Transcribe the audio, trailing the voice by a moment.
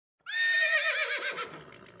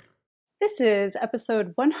This is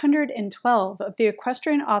episode 112 of the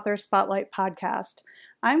Equestrian Author Spotlight podcast.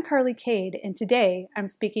 I'm Carly Cade, and today I'm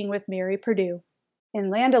speaking with Mary Purdue. In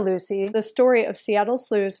Landalucy, the story of Seattle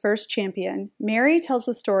Slew's first champion, Mary tells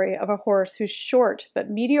the story of a horse whose short but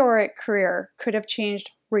meteoric career could have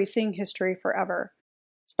changed racing history forever.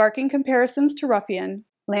 Sparking comparisons to Ruffian,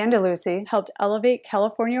 Landalucy helped elevate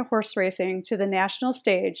California horse racing to the national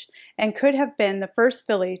stage and could have been the first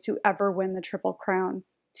filly to ever win the Triple Crown.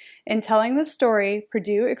 In telling this story,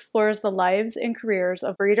 Purdue explores the lives and careers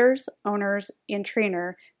of breeders, owners, and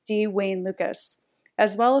trainer D. Wayne Lukas,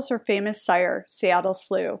 as well as her famous sire, Seattle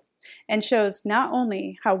Slew, and shows not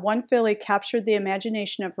only how one filly captured the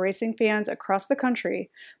imagination of racing fans across the country,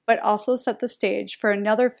 but also set the stage for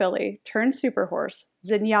another filly turned superhorse,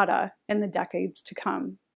 Zenyatta, in the decades to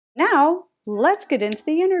come. Now, let's get into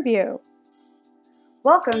the interview.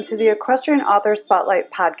 Welcome to the Equestrian Author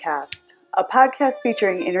Spotlight podcast, a podcast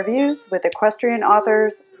featuring interviews with equestrian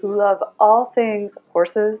authors who love all things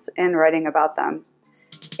horses and writing about them.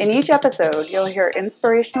 In each episode, you'll hear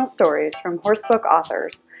inspirational stories from horsebook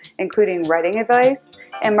authors, including writing advice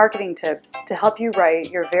and marketing tips to help you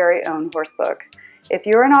write your very own horsebook. If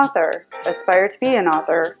you're an author, aspire to be an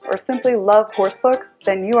author, or simply love horsebooks,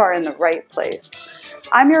 then you are in the right place.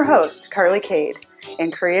 I'm your host, Carly Cade,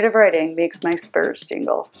 and creative writing makes my spurs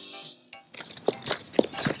jingle.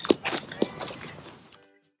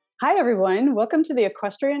 Hi, everyone. Welcome to the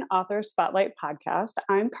Equestrian Author Spotlight podcast.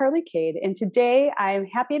 I'm Carly Cade, and today I'm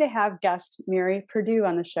happy to have guest Mary Purdue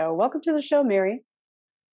on the show. Welcome to the show, Mary.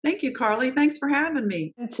 Thank you, Carly. Thanks for having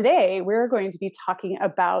me. And today we're going to be talking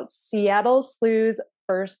about Seattle Slew's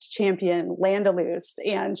first champion, Landaluce.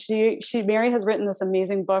 And Mary has written this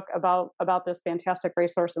amazing book about this fantastic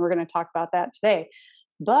racehorse, and we're going to talk about that today.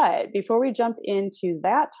 But before we jump into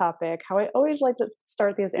that topic, how I always like to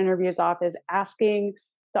start these interviews off is asking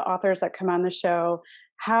the authors that come on the show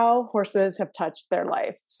how horses have touched their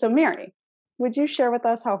life. So Mary, would you share with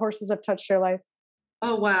us how horses have touched your life?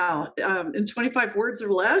 Oh, wow. In 25 words or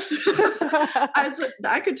less?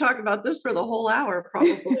 I could talk about this for the whole hour,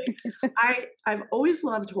 probably. I've always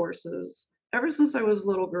loved horses ever since I was a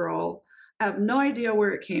little girl. I have no idea where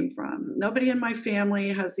it came from. Nobody in my family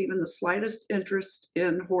has even the slightest interest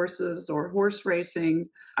in horses or horse racing.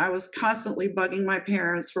 I was constantly bugging my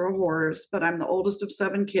parents for a horse, but I'm the oldest of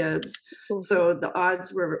 7 kids, so the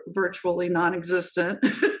odds were virtually non-existent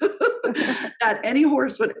that any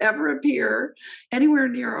horse would ever appear anywhere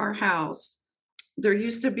near our house. There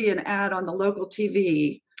used to be an ad on the local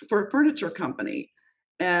TV for a furniture company,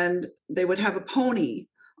 and they would have a pony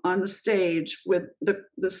on the stage with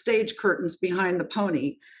the stage curtains behind the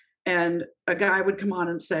pony. And a guy would come on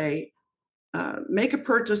and say, make a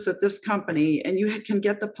purchase at this company and you can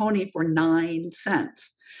get the pony for 9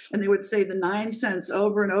 cents. And they would say the 9 cents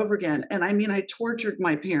over and over again. And I mean, I tortured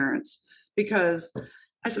my parents because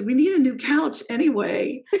I said, we need a new couch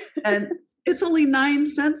anyway. And it's only 9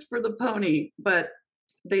 cents for the pony, but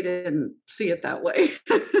they didn't see it that way.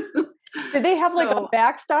 Did they have like a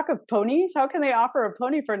backstock of ponies? How can they offer a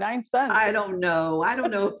pony for 9 cents? I don't know. I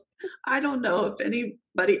don't know if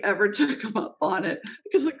anybody ever took them up on it,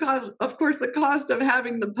 because the cost of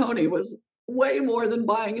having the pony was way more than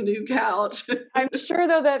buying a new couch. I'm sure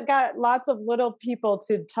though that got lots of little people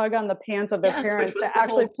to tug on the pants of their parents to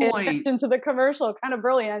actually pay attention to the commercial. Kind of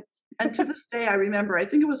brilliant. And to this day, I remember, I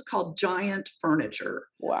think it was called Giant Furniture.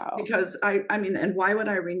 Wow. Because I mean, and why would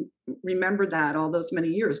I remember that all those many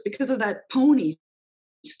years? Because of that pony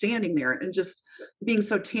standing there and just being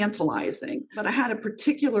so tantalizing. But I had a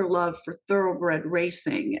particular love for thoroughbred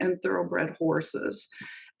racing and thoroughbred horses,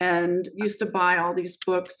 and used to buy all these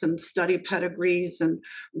books and study pedigrees and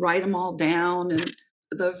write them all down. And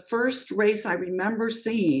the first race I remember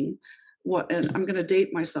seeing, and I'm going to date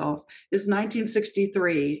myself, is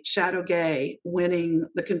 1963, Shadow Gay winning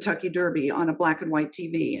the Kentucky Derby on a black and white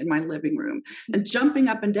TV in my living room and jumping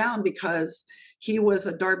up and down because he was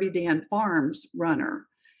a Darby Dan Farms runner.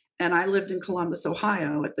 And I lived in Columbus,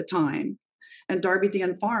 Ohio at the time. And Darby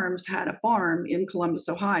Dan Farms had a farm in Columbus,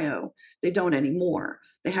 Ohio. They don't anymore.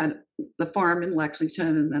 They had the farm in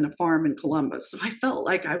Lexington and then a farm in Columbus. So I felt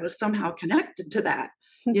like I was somehow connected to that.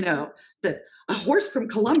 That a horse from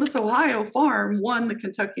Columbus, Ohio farm won the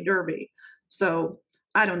Kentucky Derby. So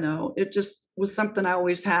I don't know. It just was something I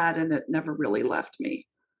always had, and it never really left me.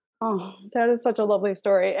 Oh, that is such a lovely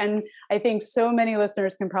story. And I think so many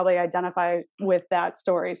listeners can probably identify with that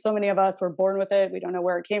story. So many of us were born with it. We don't know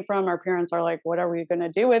where it came from. Our parents are like, what are we going to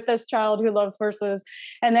do with this child who loves horses?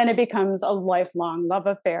 And then it becomes a lifelong love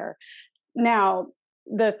affair. Now,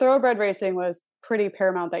 the thoroughbred racing was pretty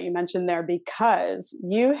paramount that you mentioned there, because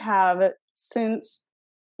you have since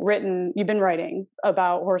you've been writing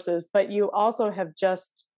about horses, but you also have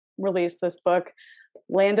just released this book,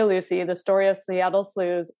 Land of Lucy, the story of Seattle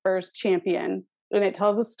Slew's first champion. And it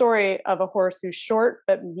tells a story of a horse whose short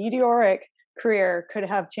but meteoric career could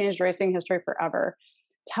have changed racing history forever.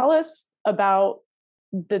 Tell us about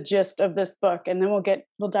the gist of this book, and then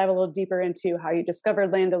we'll dive a little deeper into how you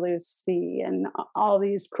discovered Land of Lucy and all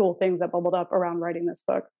these cool things that bubbled up around writing this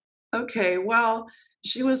book. Okay, well,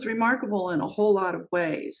 she was remarkable in a whole lot of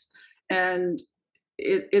ways. And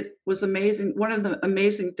it was amazing. One of the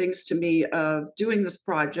amazing things to me of doing this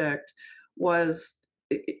project was,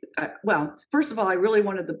 well, first of all, I really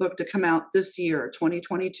wanted the book to come out this year,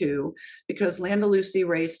 2022, because Land of Lucy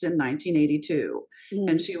raced in 1982,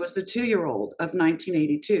 and she was the 2-year-old of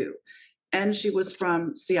 1982, and she was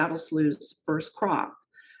from Seattle Slew's first crop.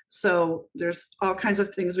 So there's all kinds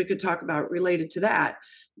of things we could talk about related to that.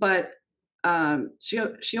 But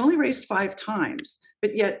she only raced 5 times,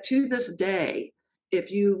 but yet to this day, if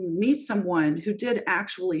you meet someone who did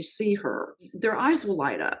actually see her, their eyes will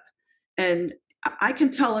light up. And I can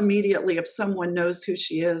tell immediately if someone knows who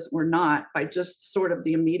she is or not by just sort of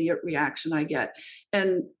the immediate reaction I get.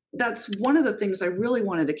 And that's one of the things I really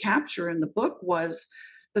wanted to capture in the book was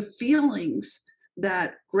the feelings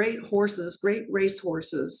that great horses, great race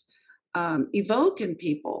horses, evoke in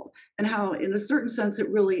people, and how in a certain sense it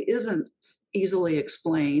really isn't easily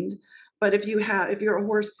explained. But if you're a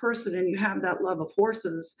horse person and you have that love of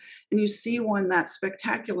horses and you see one that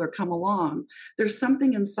spectacular come along, there's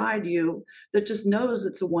something inside you that just knows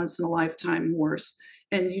it's a once in a lifetime horse,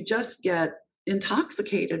 and you just get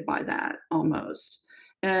intoxicated by that almost.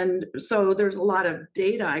 And so there's a lot of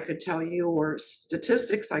data I could tell you, or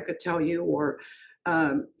statistics I could tell you, or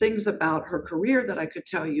things about her career that I could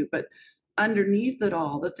tell you. But underneath it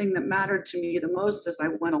all, the thing that mattered to me the most as I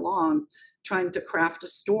went along trying to craft a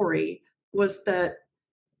story was that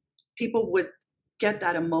people would get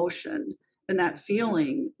that emotion and that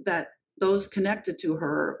feeling that those connected to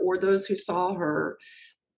her or those who saw her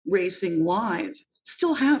racing live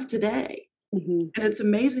still have today. Mm-hmm. And it's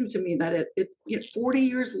amazing to me that it 40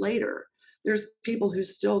 years later, there's people who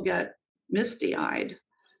still get misty-eyed.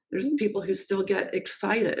 There's people who still get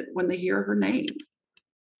excited when they hear her name.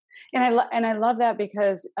 And I love that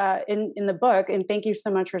because in the book, and thank you so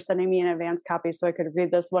much for sending me an advance copy so I could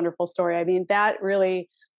read this wonderful story. I mean, that really,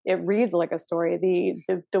 it reads like a story.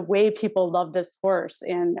 The way people love this horse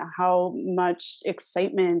and how much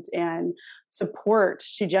excitement and support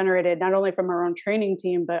she generated, not only from her own training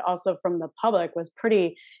team, but also from the public, was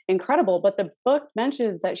pretty incredible. But the book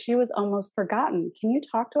mentions that she was almost forgotten. Can you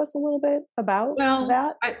talk to us a little bit about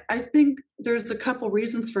that? I think there's a couple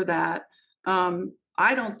reasons for that.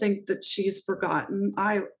 I don't think that she's forgotten.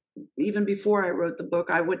 Even before I wrote the book,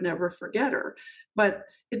 I would never forget her. But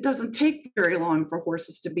it doesn't take very long for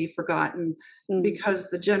horses to be forgotten because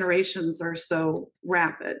the generations are so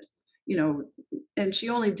rapid, and she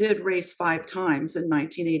only did race 5 times in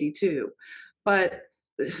 1982. But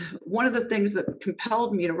one of the things that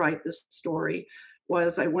compelled me to write this story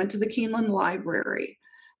was I went to the Keeneland Library.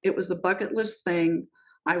 It was a bucket list thing.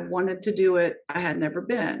 I wanted to do it. I had never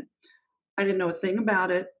been. I didn't know a thing about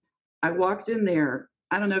it. I walked in there.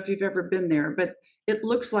 I don't know if you've ever been there, but it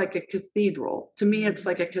looks like a cathedral. To me, it's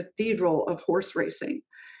like a cathedral of horse racing.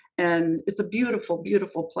 And it's a beautiful,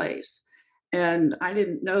 beautiful place. And I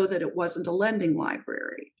didn't know that it wasn't a lending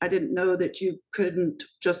library. I didn't know that you couldn't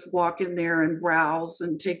just walk in there and browse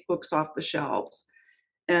and take books off the shelves.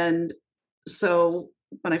 And so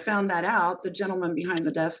when I found that out, the gentleman behind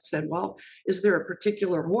the desk said, well, is there a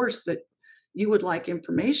particular horse that you would like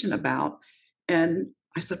information about? And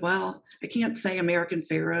I said, well, I can't say American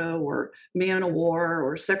Pharoah or Man of War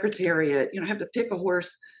or Secretariat. I have to pick a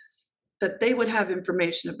horse that they would have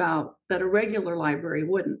information about that a regular library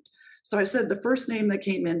wouldn't. So I said the first name that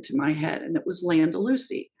came into my head, and it was Land of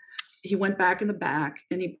Lucy. He went back in the back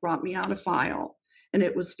and he brought me out a file, and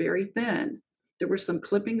it was very thin. There were some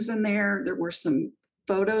clippings in there. There were some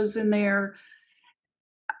photos in there.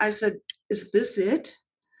 I said, is this it?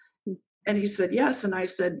 And he said, yes. And I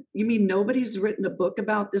said, you mean nobody's written a book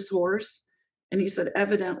about this horse? And he said,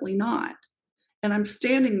 evidently not. And I'm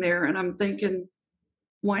standing there and I'm thinking,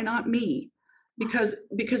 why not me? Because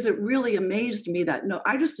it really amazed me that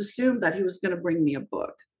I just assumed that he was going to bring me a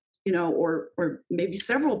book, or maybe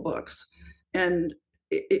several books. And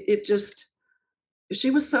it just,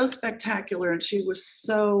 she was so spectacular and she was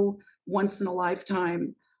so once in a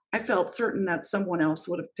lifetime. I felt certain that someone else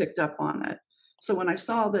would have picked up on it. So when I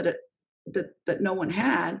saw that no one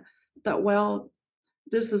had, I thought, well,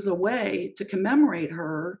 this is a way to commemorate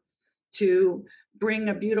her, to bring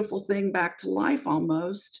a beautiful thing back to life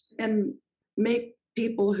almost, and make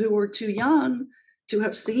people who were too young to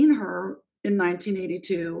have seen her in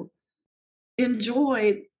 1982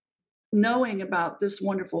 enjoyed knowing about this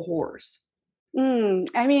wonderful horse.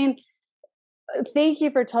 I mean, thank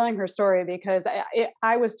you for telling her story because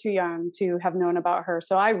I was too young to have known about her.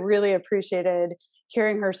 So I really appreciated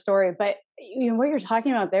hearing her story. But what you're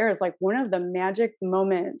talking about there is like one of the magic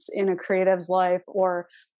moments in a creative's life or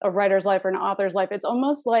a writer's life or an author's life. It's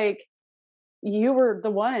almost like you were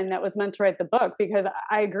the one that was meant to write the book because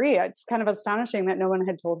I agree. It's kind of astonishing that no one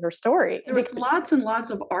had told her story. There was lots and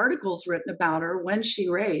lots of articles written about her when she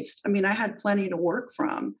raced. I mean, I had plenty to work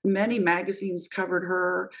from. Many magazines covered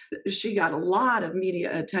her. She got a lot of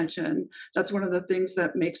media attention. That's one of the things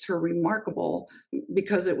that makes her remarkable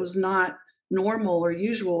because it was not normal or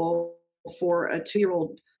usual for a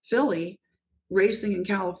 2-year-old filly racing in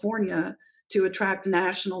California to attract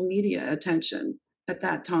national media attention at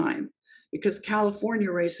that time because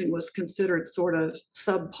California racing was considered sort of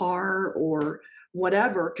subpar or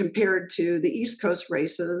whatever compared to the East Coast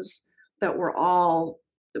races that were all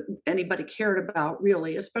anybody cared about,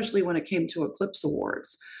 really, especially when it came to Eclipse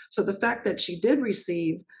Awards. So the fact that she did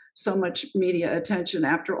receive so much media attention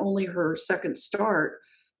after only her second start,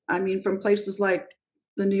 I mean, from places like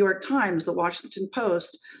the New York Times, the Washington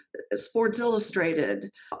Post, Sports Illustrated,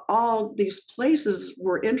 all these places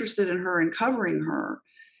were interested in her and covering her.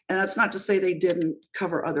 And that's not to say they didn't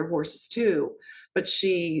cover other horses too, but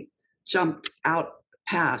she jumped out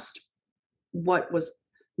past what was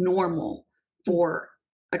normal for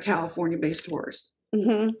a California-based horse.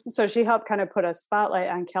 So she helped kind of put a spotlight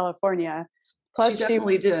on California. Plus, she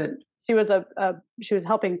definitely did. She was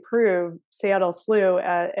helping prove Seattle Slew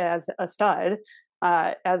as a stud,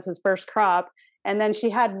 as his first crop, and then she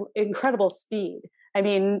had incredible speed. I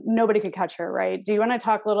mean, nobody could catch her, right? Do you want to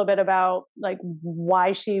talk a little bit about like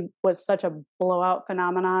why she was such a blowout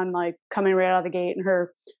phenomenon, like coming right out of the gate in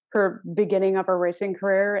her beginning of her racing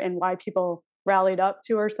career, and why people rallied up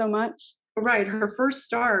to her so much? Right. Her first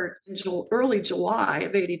start in early July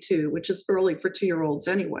of 82, which is early for 2-year-olds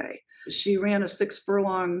anyway. She ran a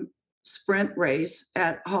 6-furlong sprint race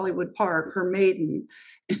at Hollywood Park, her maiden,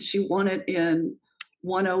 and she won it in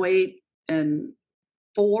 1:08 and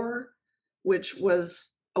 4, which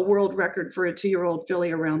was a world record for a 2-year-old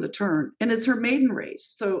filly around the turn. And it's her maiden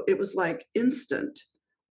race. So it was like instant.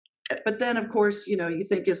 But then, of course, you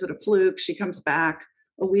think, is it a fluke? She comes back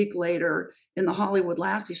a week later in the Hollywood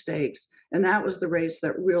Lassie Stakes. And that was the race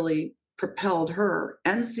that really propelled her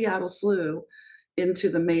and Seattle Slew into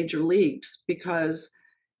the major leagues because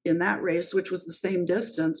in that race, which was the same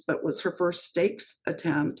distance, but was her first stakes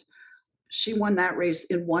attempt, she won that race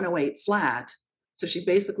in 1:08 flat. So she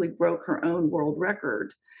basically broke her own world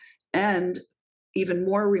record. And even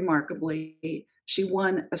more remarkably, she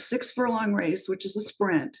won a 6-furlong race, which is a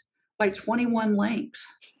sprint, by 21 lengths.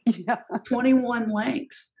 Yeah. 21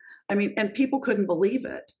 lengths. I mean, and people couldn't believe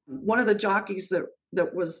it. One of the jockeys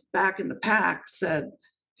that was back in the pack said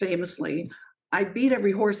famously, "I beat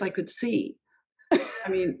every horse I could see." I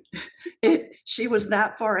mean, she was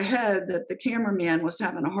that far ahead that the cameraman was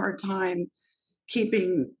having a hard time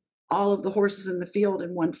keeping all of the horses in the field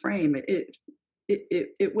in one frame.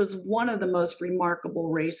 It was one of the most remarkable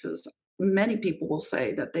races many people will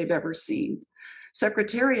say that they've ever seen.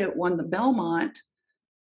 Secretariat won the Belmont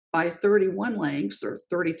by 31 lengths or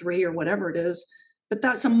 33 or whatever it is, but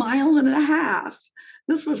that's 1.5 miles.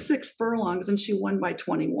 This was 6 furlongs and she won by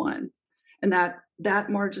 21. And that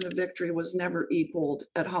margin of victory was never equaled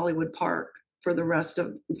at Hollywood Park for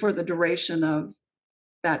the duration of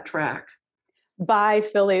that track. By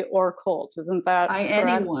filly or colt, isn't that by correct?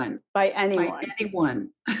 Anyone? By anyone. By anyone.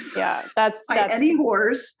 Yeah, that's by any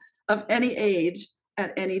horse of any age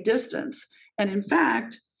at any distance. And in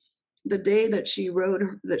fact, the day that she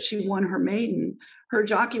won her maiden, her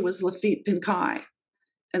jockey was Lafitte Pincay.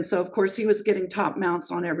 And so, of course, he was getting top mounts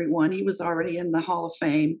on everyone. He was already in the Hall of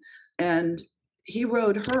Fame. And he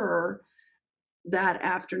rode her that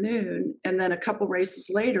afternoon. And then a couple races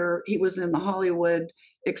later, he was in the Hollywood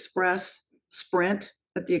Express sprint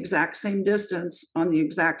at the exact same distance on the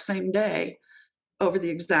exact same day over the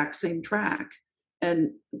exact same track.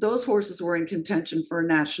 And those horses were in contention for a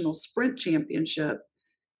national sprint championship.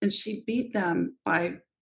 And she beat them by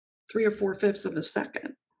 3 or 4/5 of a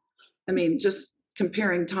second. I mean, just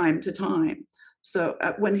comparing time to time. So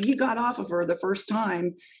when he got off of her the first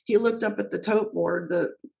time, he looked up at the tote board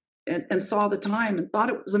and saw the time and thought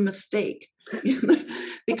it was a mistake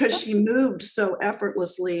because she moved so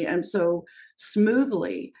effortlessly and so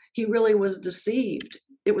smoothly. He really was deceived.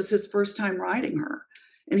 It was his first time riding her,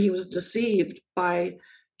 and he was deceived by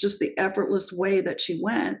just the effortless way that she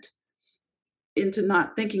went. into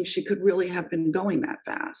not thinking she could really have been going that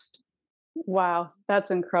fast. Wow,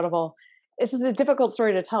 that's incredible. This is a difficult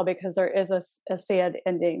story to tell because there is a sad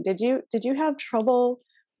ending. Did you have trouble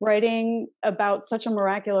writing about such a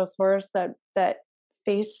miraculous horse that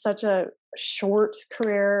faced such a short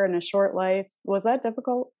career and a short life? Was that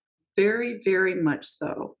difficult? Very, very much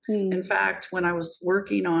so. In Mm. fact, when I was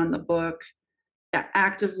working on the book,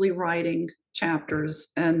 actively writing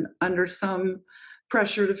chapters and under some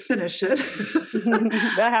pressure to finish it,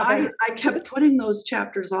 That I, happens. I kept putting those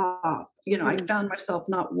chapters off. I Mm. found myself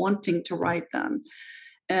not wanting to write them.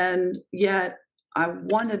 And yet I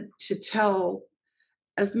wanted to tell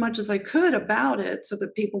as much as I could about it so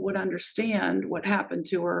that people would understand what happened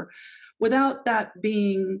to her without that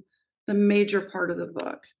being the major part of the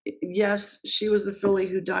book. Yes, she was a filly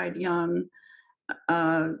who died young,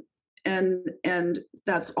 uh, and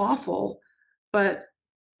that's awful, but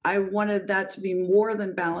I wanted that to be more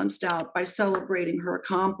than balanced out by celebrating her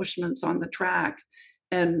accomplishments on the track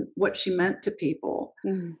and what she meant to people.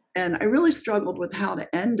 Mm. And I really struggled with how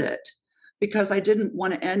to end it because I didn't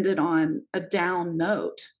want to end it on a down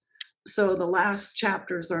note. So the last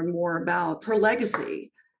chapters are more about her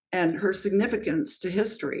legacy and her significance to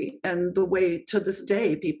history and the way to this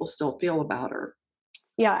day people still feel about her.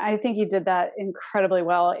 Yeah, I think you did that incredibly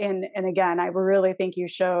well. And again, I really think you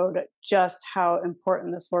showed just how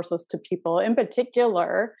important this horse was to people, in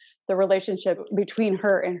particular, the relationship between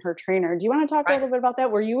her and her trainer. Do you want to talk a Right. little bit about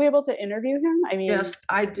that? Were you able to interview him? I mean, Yes,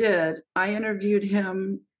 I did. I interviewed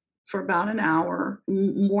him for about an hour,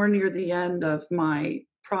 more near the end of my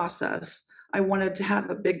process. I wanted to have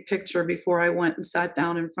a big picture before I went and sat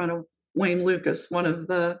down in front of Wayne Lucas, one of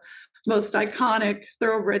the most iconic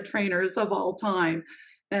thoroughbred trainers of all time.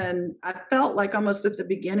 And I felt like almost at the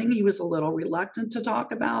beginning he was a little reluctant to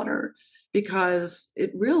talk about her because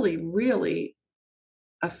it really, really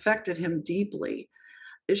affected him deeply.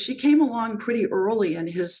 She came along pretty early in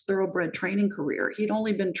his thoroughbred training career. He'd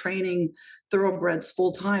only been training thoroughbreds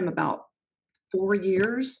full time about 4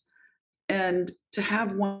 years. And to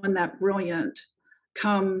have one that brilliant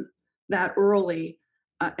come that early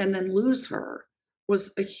and then lose her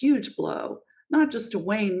was a huge blow, not just to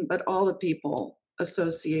Wayne, but all the people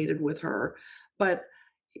associated with her. But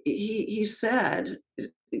he said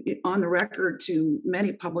on the record to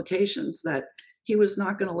many publications that he was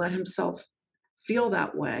not going to let himself feel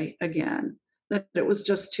that way again, that it was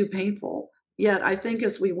just too painful. Yet I think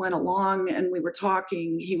as we went along and we were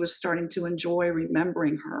talking, he was starting to enjoy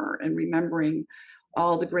remembering her and remembering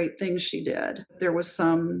all the great things she did. There was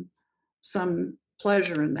some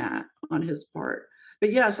pleasure in that on his part.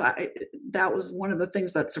 But yes, that was one of the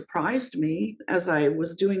things that surprised me as I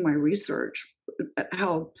was doing my research,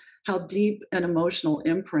 how deep an emotional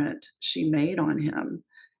imprint she made on him.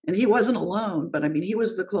 And he wasn't alone, but I mean, he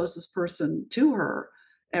was the closest person to her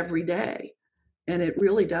every day, and it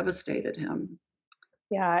really devastated him.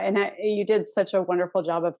 yeah, and you did such a wonderful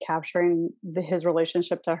job of capturing his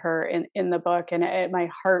relationship to her in the book, and my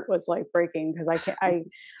heart was like breaking because I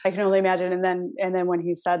can only imagine. And then when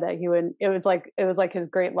he said that he would, it was like his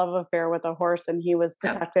great love affair with a horse, and he was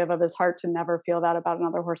Yep, protective of his heart to never feel that about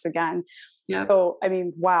another horse again. yep. So I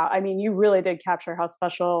mean, wow, I mean, you really did capture how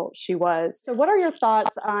special she was. So what are your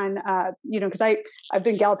thoughts on because I've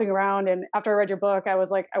been galloping around, and after I read your book, I was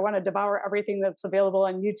like, I want to devour everything that's available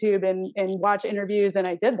on YouTube and watch interviews, and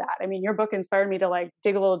I did that. I mean, your book inspired me to like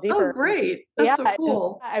dig a little Oh, deeper. great. That's Yeah, so and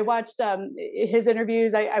cool. I watched his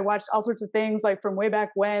interviews. I watched all sorts of things like from way back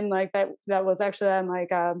when, like that was actually on like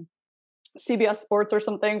CBS Sports or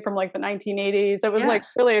something from like the 1980s. It was like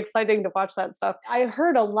Yes. really exciting to watch that stuff. I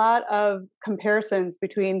heard a lot of comparisons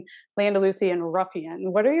between Landalucy and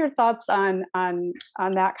Ruffian. What are your thoughts on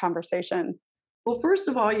that conversation? Well, first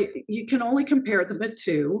of all, you can only compare them at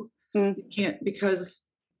two. Mm. You can't because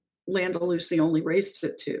Lucy only raced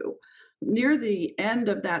at two. Near the end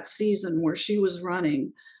of that season where she was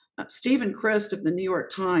running, Stephen Christ of the New York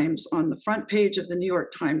Times, on the front page of the New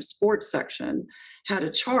York Times sports section, had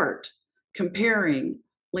a chart comparing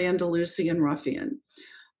Lucy and Ruffian.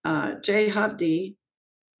 Jay Hovde,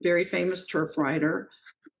 very famous turf rider,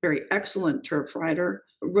 very excellent turf rider,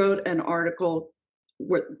 wrote an article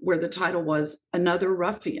where the title was "Another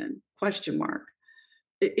Ruffian?" question mark.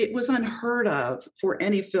 It was unheard of for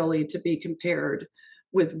any filly to be compared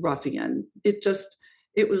with Ruffian. It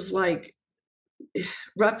was like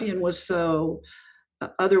Ruffian was so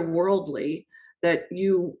otherworldly that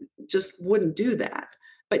you just wouldn't do that.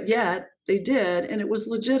 But yet they did, and it was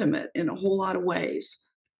legitimate in a whole lot of ways.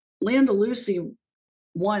 Lucy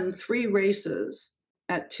won 3 races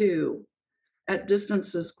at two at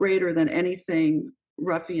distances greater than anything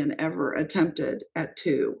Ruffian ever attempted at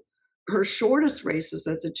two. Her shortest races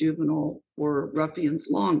as a juvenile were Ruffian's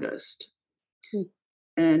longest, Hmm.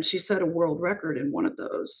 and she set a world record in one of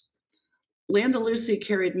those. Landalucy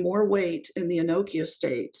carried more weight in the Enokia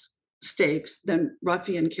stakes than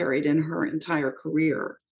Ruffian carried in her entire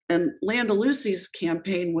career. And Landalucy's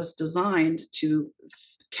campaign was designed to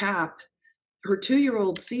cap her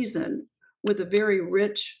 2-year-old season with a very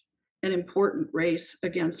rich and important race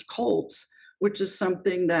against colts, which is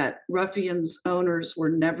something that Ruffian's owners were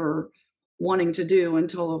never wanting to do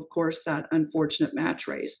until, of course, that unfortunate match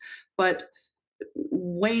race. But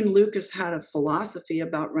Wayne Lukas had a philosophy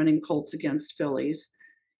about running colts against fillies.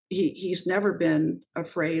 He's never been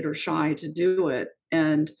afraid or shy to do it,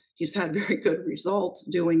 and he's had very good results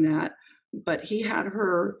doing that. But he had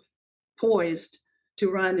her poised to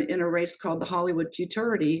run in a race called the Hollywood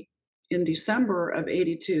Futurity in December of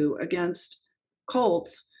 '82 against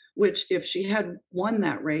colts, which if she had won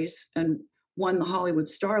that race and won the Hollywood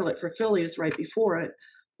Starlet for fillies right before it,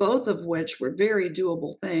 both of which were very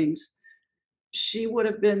doable things, she would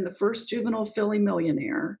have been the first juvenile filly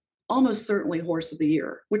millionaire, almost certainly horse of the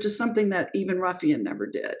year, which is something that even Ruffian never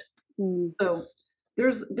did. Mm. So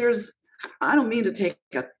there's I don't mean to take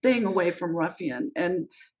a thing away from Ruffian, and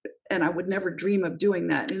I would never dream of doing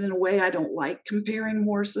that. And in a way, I don't like comparing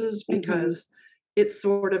horses because it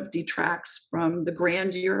sort of detracts from the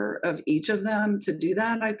grandeur of each of them to do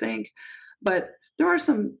that, I think. But there are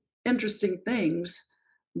some interesting things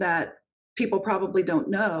that people probably don't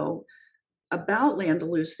know about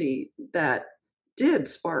Landalucy that did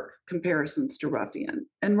spark comparisons to Ruffian,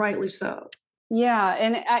 and rightly so. Yeah,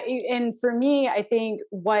 and for me, I think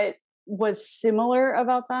what was similar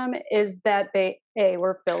about them is that they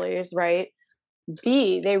were fillies, right?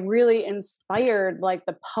 B, they really inspired like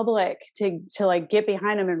the public to like get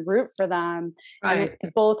behind them and root for them. And Right. they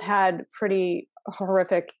both had pretty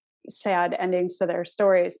horrific, sad endings to their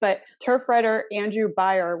stories. But turf writer Andrew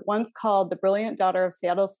Beyer once called the brilliant daughter of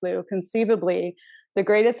Seattle Slew conceivably the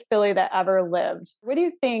greatest filly that ever lived. What do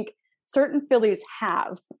you think certain fillies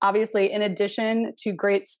have, obviously, in addition to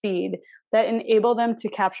great speed, that enable them to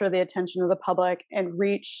capture the attention of the public and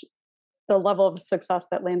reach the level of success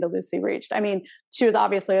that Landalucy reached? I mean, she was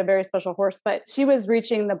obviously a very special horse, but she was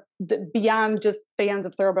reaching the beyond just fans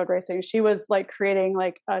of thoroughbred racing. She was like creating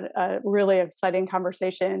like a really exciting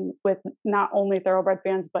conversation with not only thoroughbred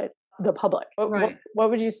fans, but the public. Right.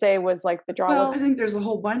 What would you say was like the draw? Well, I think there's a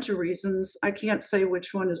whole bunch of reasons. I can't say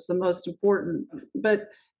which one is the most important, but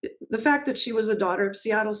the fact that she was a daughter of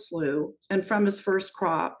Seattle Slew and from his first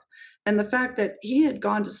crop, and the fact that he had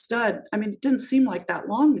gone to stud, I mean, it didn't seem like that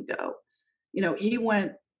long ago. You know, he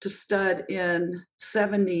went to stud in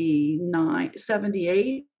 79,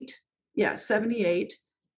 78. Yeah, 78.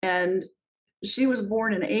 And she was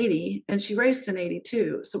born in 80 and she raced in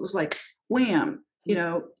 82. So it was like, wham, you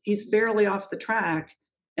know, he's barely off the track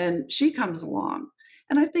and she comes along.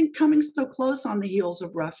 And I think coming so close on the heels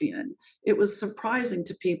of Ruffian, it was surprising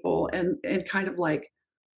to people and kind of like,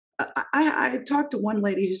 I talked to one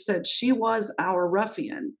lady who said she was our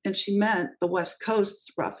Ruffian, and she meant the West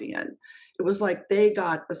Coast's Ruffian. It was like they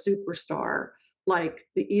got a superstar like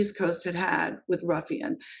the East Coast had with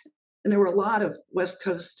Ruffian. And there were a lot of West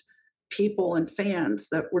Coast people and fans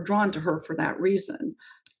that were drawn to her for that reason.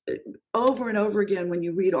 Over and over again, when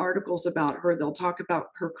you read articles about her, they'll talk about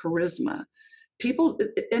her charisma. People,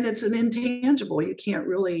 and it's an intangible, you can't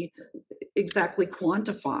really exactly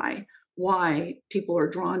quantify why people are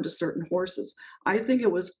drawn to certain horses. I think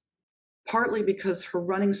it was partly because her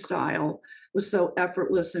running style was so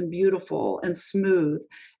effortless and beautiful and smooth.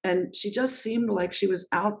 And she just seemed like she was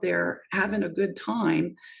out there having a good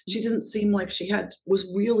time. She didn't seem like she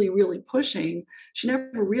was really, really pushing. She never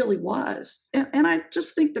really was. And I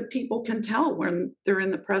just think that people can tell when they're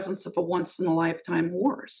in the presence of a once in a lifetime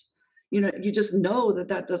horse. You know, you just know that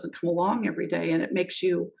that doesn't come along every day, and it makes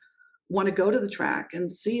you want to go to the track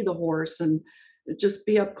and see the horse and just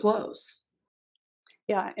be up close.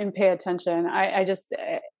 Yeah, and pay attention. I just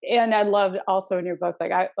and I loved also in your book,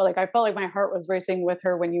 I felt like my heart was racing with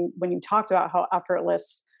her when you talked about how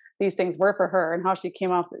effortless these things were for her and how she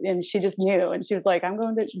came off and she just knew and she was like, I'm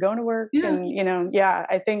going to work. Yeah. And yeah,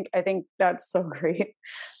 I think that's so great.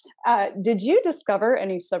 Did you discover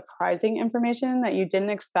any surprising information that you didn't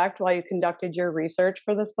expect while you conducted your research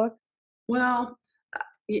for this book? Well,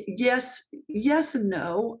 yes and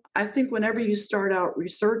no. I think whenever you start out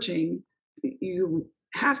researching, you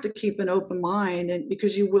have to keep an open mind, and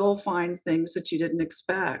because you will find things that you didn't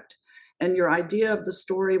expect. And your idea of the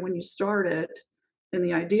story when you start it and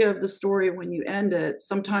the idea of the story when you end it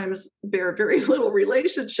sometimes bear very little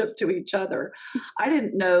relationship to each other. I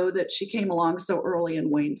didn't know that she came along so early in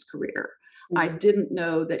Wayne's career. I Mhm. didn't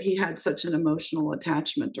know that he had such an emotional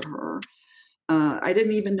attachment to her. I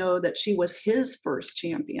didn't even know that she was his first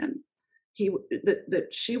champion. That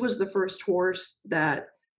she was the first horse that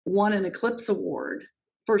won an Eclipse Award,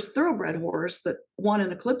 first thoroughbred horse that won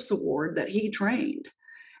an Eclipse Award that he trained.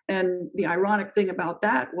 And the ironic thing about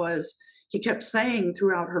that was he kept saying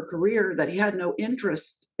throughout her career that he had no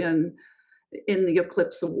interest in the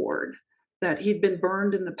Eclipse Award, that he'd been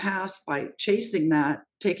burned in the past by chasing that,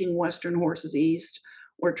 taking Western horses east,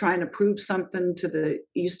 or trying to prove something to the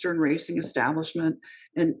Eastern racing establishment.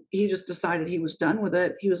 And he just decided he was done with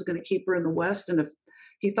it. He was going to keep her in the West. And if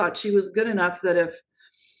he thought she was good enough that if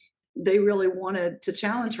they really wanted to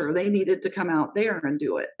challenge her, they needed to come out there and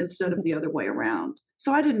do it instead of the other way around.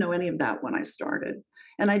 So I didn't know any of that when I started.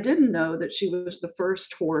 And I didn't know that she was the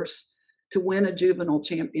first horse to win a juvenile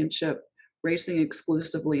championship racing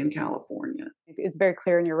exclusively in California. It's very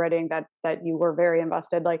clear in your writing that you were very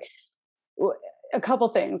invested. Like a couple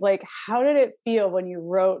things. Like, how did it feel when you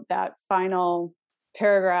wrote that final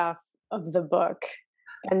paragraph of the book,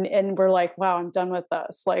 and we're like, wow, I'm done with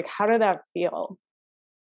this? Like, how did that feel?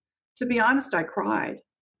 To be honest, I cried.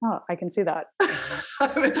 Oh, I can see that.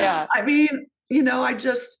 Yeah. I mean, I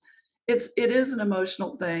just it is an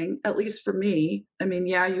emotional thing, at least for me. I mean,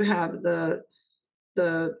 yeah, you have the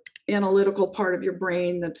analytical part of your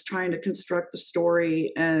brain that's trying to construct the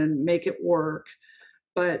story and make it work,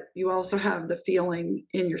 but you also have the feeling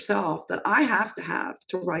in yourself that I have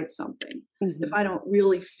to write something. If Mhm. I don't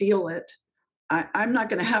really feel it, I'm not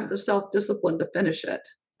going to have the self-discipline to finish it.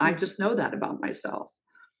 I Mhm. just know that about myself.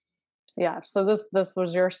 Yeah. So this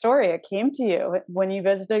was your story. It came to you when you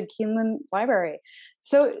visited Keeneland Library.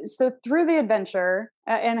 So through the adventure,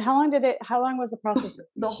 and how long was the process?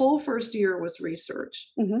 The whole first year was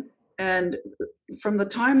research. Mhm. And from the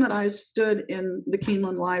time that I stood in the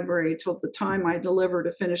Keeneland Library till the time I delivered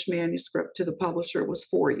a finished manuscript to the publisher was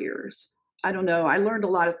 4 years. I don't know. I learned a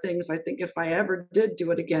lot of things. I think if I ever did do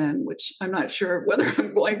it again, which I'm not sure whether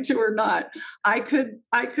I'm going to or not, I could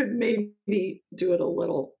maybe do it a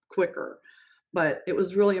little quicker. But it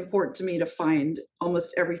was really important to me to find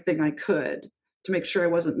almost everything I could to make sure I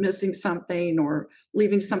wasn't missing something or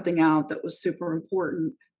leaving something out that was super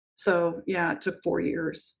important. So yeah, it took 4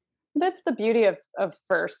 years. That's the beauty of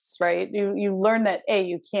firsts, right? You learn that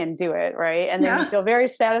you can do it, right? And then you Yeah. feel very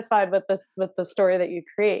satisfied with the story that you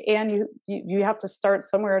create. And you have to start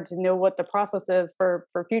somewhere to know what the process is for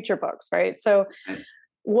future books, right? So Right.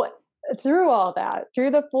 what through all that,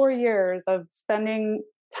 through the 4 years of spending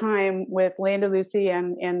time with Landa Lucy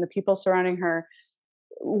and the people surrounding her,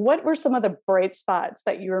 what were some of the bright spots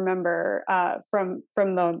that you remember from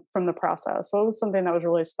the process? What was something that was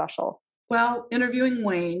really special? Well, interviewing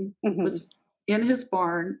Wayne Hmm. was in his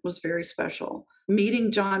barn was very special. Meeting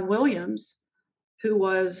John Williams, who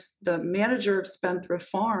was the manager of Spendthrift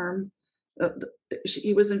Farm,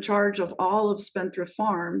 he was in charge of all of Spendthrift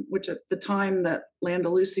Farm, which at the time that Landa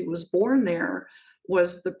Lucy was born there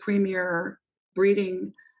was the premier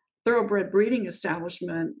breeding, thoroughbred breeding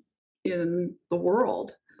establishment in the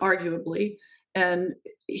world, arguably. And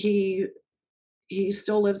he he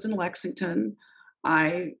still lives in Lexington.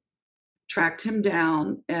 I tracked him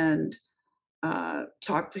down and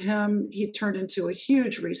talked to him. He turned into a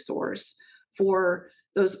huge resource for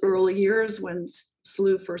those early years when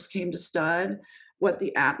SLU first came to stud, what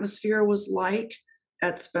the atmosphere was like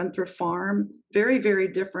at Spendthrift Farm. Very, very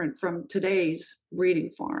different from today's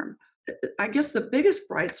breeding farm. I guess the biggest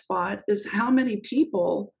bright spot is how many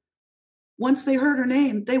people, once they heard her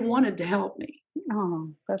name, they wanted to help me. Oh,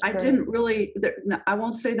 that's I great. didn't really, I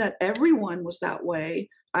won't say that everyone was that way.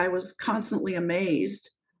 I was constantly amazed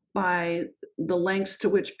by the lengths to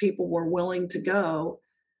which people were willing to go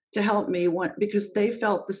to help me because they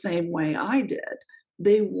felt the same way I did.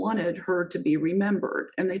 They wanted her to be remembered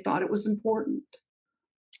and they thought it was important.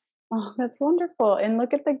 Oh, that's wonderful. And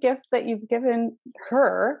look at the gift that you've given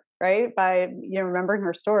her, right? By remembering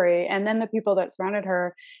her story and then the people that surrounded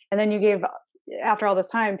her. And then you gave after all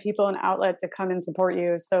this time, people an outlet to come and support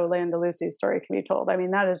you so Landa Lucy's story can be told. I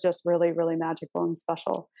mean, that is just really, really magical and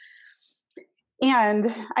special. And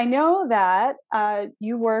I know that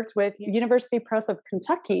you worked with University Press of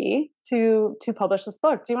Kentucky to publish this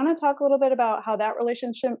book. Do you want to talk a little bit about how that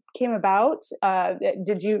relationship came about?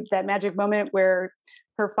 Did you that magic moment where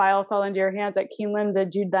her file fell into your hands at Keeneland?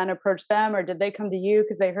 Did you then approach them, or did they come to you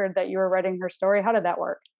because they heard that you were writing her story? How did that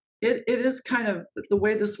work? It is kind of the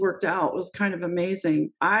way this worked out was kind of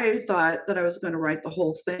amazing. I thought that I was going to write the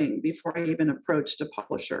whole thing before I even approached a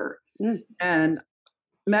publisher. Mm. And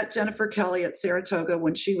met Jennifer Kelly at Saratoga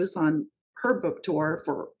when she was on her book tour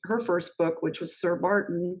for her first book, which was Sir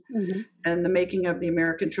Barton Mm-hmm. and the Making of the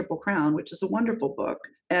American Triple Crown, which is a wonderful book.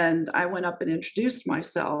 And I went up and introduced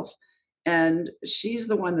myself. And she's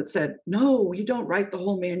the one that said, no, you don't write the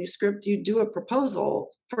whole manuscript. You do a proposal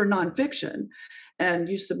for nonfiction and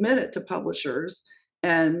you submit it to publishers.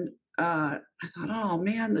 And I thought, oh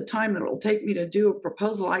man, the time it'll take me to do a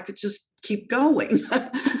proposal, I could just keep going.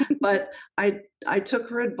 But I took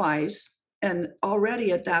her advice. And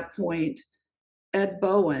already at that point, Ed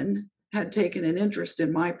Bowen had taken an interest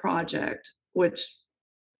in my project, which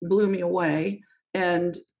blew me away.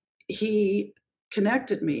 And he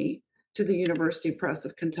connected me to the University Press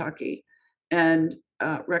of Kentucky and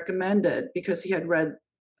recommended, because he had read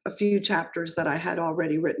a few chapters that I had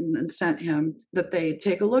already written and sent him, that they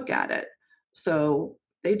take a look at it. So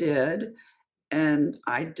they did. And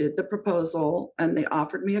I did the proposal and they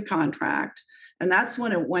offered me a contract. And that's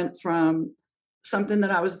when it went from something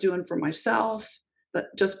that I was doing for myself, that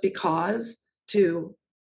just because, to,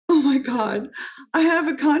 oh my God, I have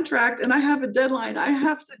a contract and I have a deadline. I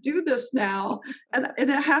have to do this now.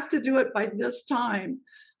 And I have to do it by this time.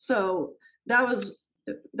 So that was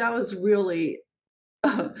really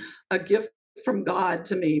a gift from God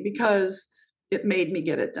to me, because it made me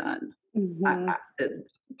get it done. Mm-hmm.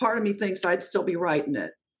 Part of me thinks I'd still be writing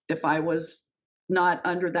it if I was not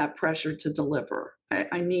under that pressure to deliver.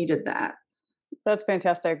 I needed that. That's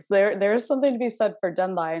fantastic. There's something to be said for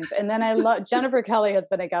deadlines. And then I love Jennifer Kelly has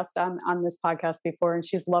been a guest on this podcast before, and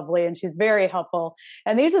she's lovely and she's very helpful.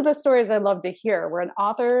 And these are the stories I love to hear, when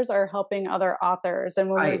authors are helping other authors and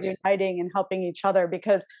when we're uniting and helping each other,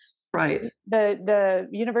 because the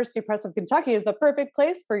University Press of Kentucky is the perfect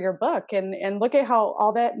place for your book. And look at how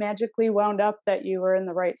all that magically wound up, that you were in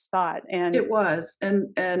the right spot. And it was.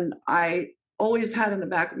 And I always had in the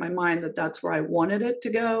back of my mind that that's where I wanted it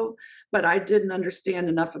to go, but I didn't understand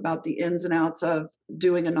enough about the ins and outs of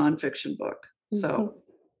doing a nonfiction book. So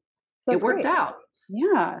it worked out.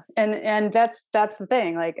 Yeah. And that's the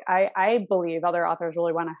thing. Like, I believe other authors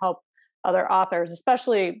really want to help other authors,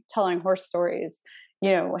 especially telling horse stories,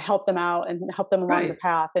 help them out and help them along the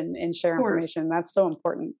path and share information. That's so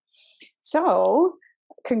important. So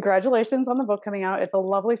congratulations on the book coming out. It's a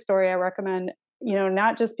lovely story. I recommend,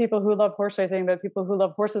 not just people who love horse racing, but people who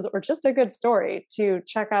love horses or just a good story, to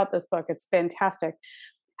check out this book. It's fantastic.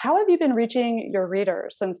 How have you been reaching your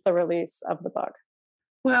readers since the release of the book?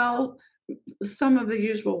 Well, some of the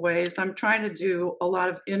usual ways. I'm trying to do a lot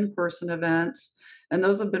of in-person events, and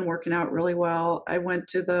those have been working out really well. I went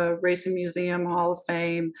to the Racing Museum Hall of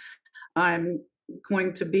Fame. I'm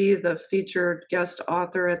going to be the featured guest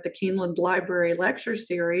author at the Keeneland Library Lecture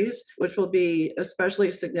Series, which will be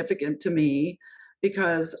especially significant to me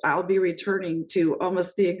because I'll be returning to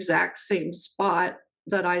almost the exact same spot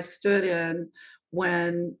that I stood in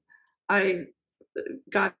when I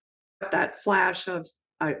got that flash of,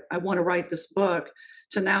 I want to write this book,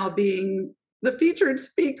 to now being the featured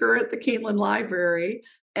speaker at the Keeneland Library.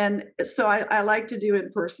 And so I like to do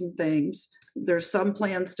in-person things. There's some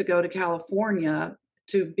plans to go to California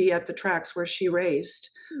to be at the tracks where she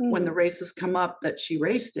raced when the races come up that she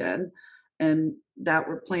raced in, and that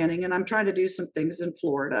we're planning. And I'm trying to do some things in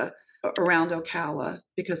Florida around Ocala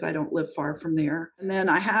because I don't live far from there. And then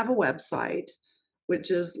I have a website,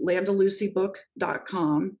 which is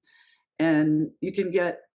landalucybook.com. And you can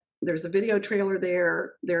there's a video trailer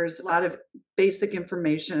there. There's a lot of basic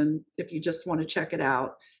information if you just want to check it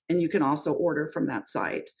out. And you can also order from that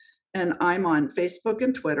site. And I'm on Facebook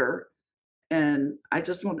and Twitter. And I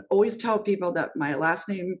just want to always tell people that my last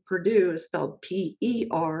name, Perdue, is spelled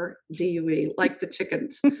P-E-R-D-U-E, like the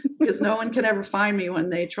chickens, because no one can ever find me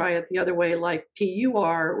when they try it the other way, like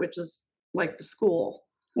P-U-R, which is like the school.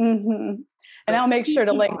 Mm-hmm. So and I'll make sure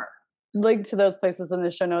to link to those places in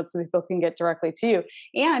the show notes so people can get directly to you.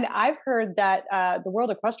 And I've heard that the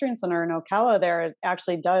World Equestrian Center in Ocala there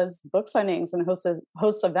actually does book signings and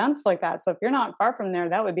hosts events like that. So if you're not far from there,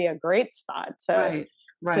 that would be a great spot to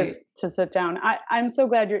sit down. I'm so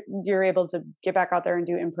glad you're able to get back out there and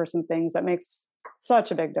do in-person things. That makes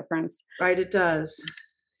such a big difference. Right, it does.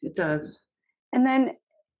 It does. And then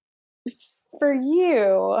for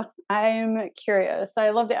you, I'm curious. I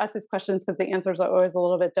love to ask these questions because the answers are always a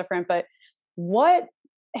little bit different, but what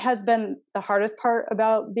has been the hardest part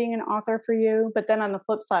about being an author for you? But then on the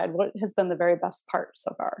flip side, what has been the very best part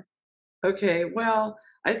so far? Okay, well,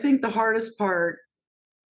 I think the hardest part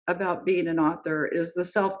about being an author is the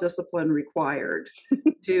self-discipline required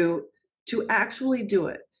to actually do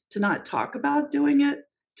it, to not talk about doing it,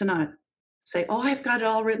 to not say, oh, I've got it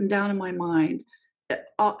all written down in my mind,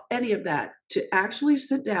 any of that, to actually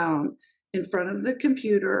sit down in front of the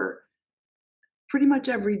computer pretty much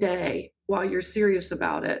every day while you're serious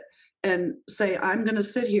about it and say, I'm going to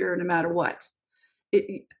sit here no matter what.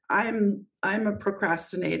 I'm a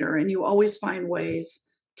procrastinator, and you always find ways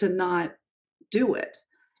to not do it.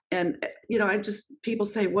 And I just people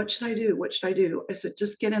say, "What should I do? What should I do?" I said,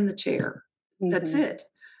 "Just get in the chair. That's Mhm. it."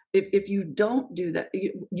 If you don't do that,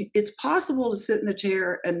 it's possible to sit in the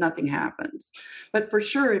chair and nothing happens. But for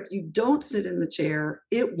sure, if you don't sit in the chair,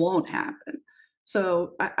 it won't happen.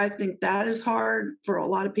 So I think that is hard for a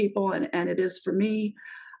lot of people, and it is for me.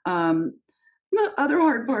 Um, the other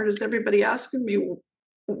hard part is everybody asking me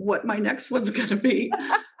what my next one's going to be.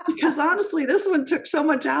 Because honestly, this one took so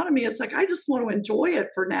much out of me. It's like I just want to enjoy it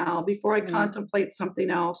for now before I Mm. contemplate something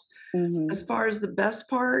else. Mhm. As far as the best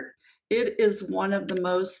part, it is one of the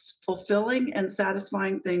most fulfilling and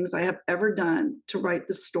satisfying things I have ever done to write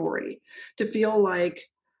the story, to feel like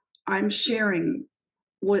I'm sharing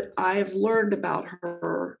what I've learned about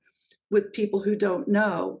her with people who don't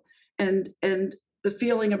know, and the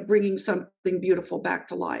feeling of bringing something beautiful back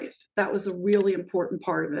to life. That was a really important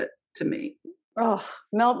part of it to me. Oh,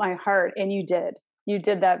 melt my heart, and you did. You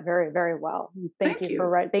did that very, very well. Thank you.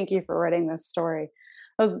 Thank you for writing this story.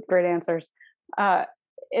 Those are great answers. Uh,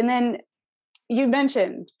 and then you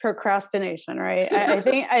mentioned procrastination, right? I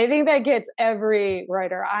think that gets every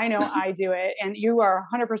writer. I know I do it, and you are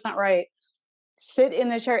 100% right. Sit in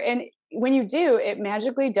the chair, and when you do, it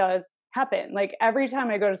magically does happen. Like every time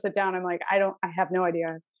I go to sit down, I'm like, I have no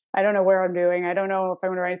idea. I don't know where I'm doing. I don't know if I'm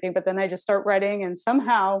going to write anything. But then I just start writing, and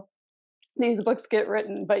somehow these books get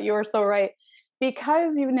written. But you are so right.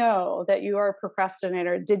 Because you know that you are a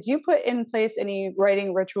procrastinator, did you put in place any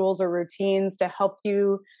writing rituals or routines to help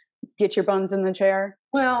you get your bones in the chair?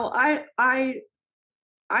 Well, I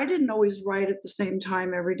didn't always write at the same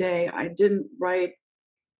time every day. I didn't write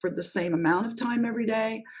for the same amount of time every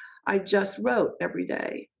day. I just wrote every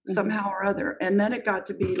day Mhm. somehow or other. And then it got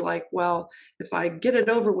to be like, well, if I get it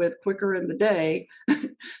over with quicker in the day,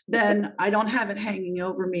 then I don't have it hanging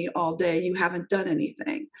over me all day. You haven't done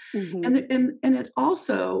anything. Mhm. And it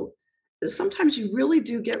also sometimes you really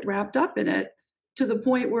do get wrapped up in it to the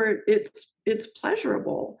point where it's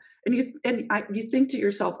pleasurable, and you think to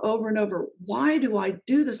yourself over and over, why do I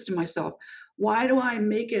do this to myself? Why do I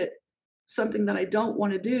make it something that I don't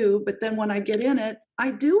want to do? But then when I get in it,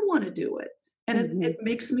 I do want to do it, and it Mhm.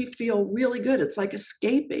 makes me feel really good. It's like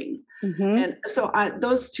escaping. Mhm. And so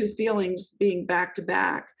those two feelings being back to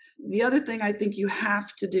back. The other thing I think you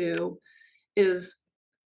have to do is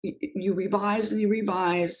you revise and you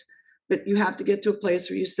revise, but you have to get to a place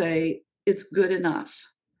where you say it's good enough,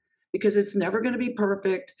 because it's never going to be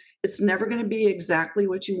perfect. It's never going to be exactly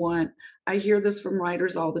what you want. I hear this from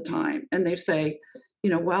writers all the time, and they say,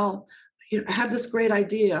 well, I have this great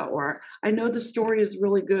idea, or I know the story is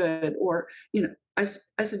really good, or I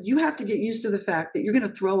said you have to get used to the fact that you're going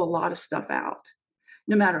to throw a lot of stuff out,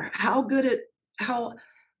 no matter how good it how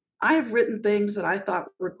I have written things that I thought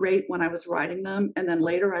were great when I was writing them, and then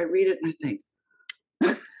later I read it and I think,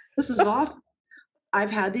 this is awful.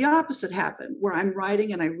 I've had the opposite happen where I'm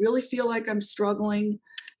writing and I really feel like I'm struggling,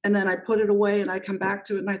 and then I put it away and I come back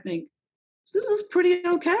to it and I think, this is pretty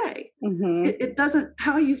okay. Mhm. It doesn't,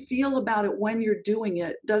 how you feel about it when you're doing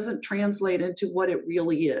it doesn't translate into what it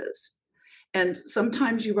really is. And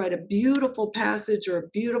sometimes you write a beautiful passage or a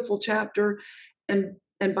beautiful chapter,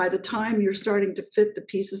 and by the time you're starting to fit the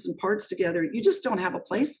pieces and parts together, you just don't have a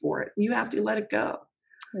place for it. You have to let it go.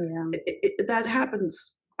 Yeah. That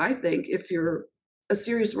happens, I think, if you're a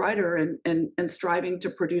serious writer and striving to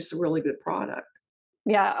produce a really good product.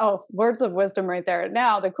 Yeah. Oh, words of wisdom right there.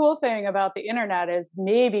 Now, the cool thing about the internet is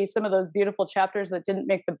maybe some of those beautiful chapters that didn't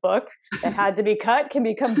make the book that had to be cut can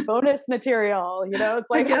become bonus material. It's I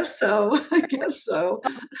like, guess so. I guess so.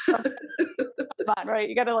 right?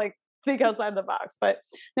 You got to like think outside the box. But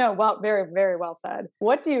no, well, very, very well said.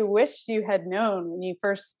 What do you wish you had known when you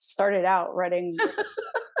first started out writing?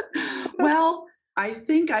 Well, I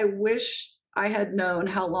think I wish I had known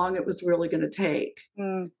how long it was really going to take,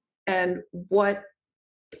 Mm, and what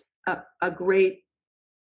a great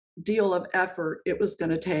deal of effort it was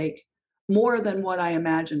going to take, more than what I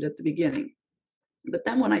imagined at the beginning. But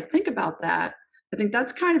then when I think about that, I think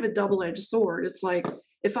that's kind of a double edged sword. It's like,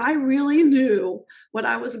 if I really knew what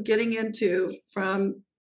I was getting into from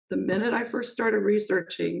the minute I first started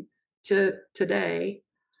researching to today,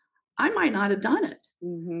 I might not have done it,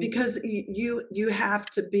 mhm, because you have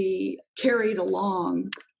to be carried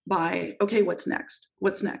along by, okay, what's next,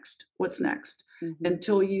 what's next, what's next, mhm.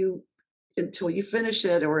 until you until you finish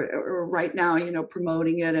it, or right now,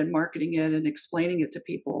 promoting it and marketing it and explaining it to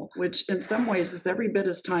people, which in some ways is every bit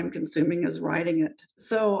as time consuming as writing it.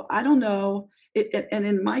 So I don't know. And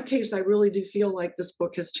in my case, I really do feel like this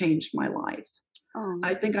book has changed my life. Oh,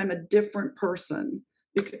 I think I'm a different person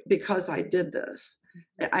because I did this.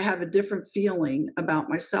 I have a different feeling about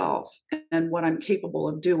myself and what I'm capable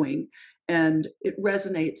of doing, and it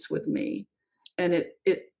resonates with me. And it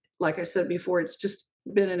like I said before, it's just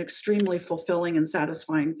been an extremely fulfilling and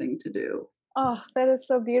satisfying thing to do. oh, that is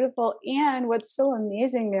so beautiful. And what's so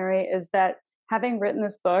amazing, Mary, is that having written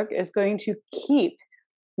this book is going to keep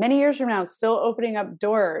many years from now still opening up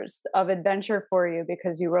doors of adventure for you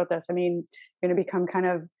because you wrote this. I mean, you're going to become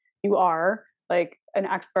you are like an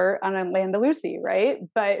expert on Land of Lucy, right?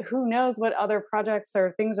 But who knows what other projects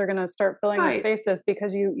or things are going to start filling the Right. spaces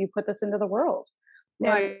because you put this into the world. And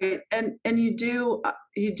Right. And you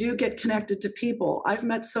do get connected to people. I've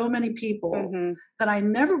met so many people mhm, that I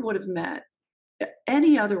never would have met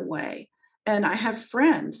any other way. And I have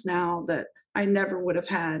friends now that I never would have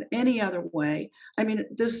had any other way. I mean,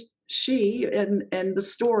 this she and the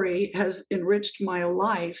story has enriched my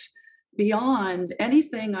life beyond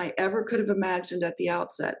anything I ever could have imagined at the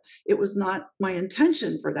outset. It was not my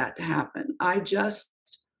intention for that to happen. I just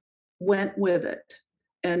went with it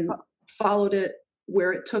and followed it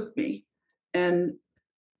where it took me. And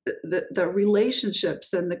the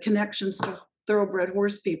relationships and the connections to thoroughbred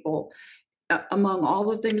horse people, among all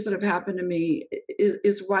the things that have happened to me,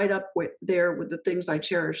 is right up there with the things I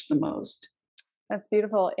cherish the most. that's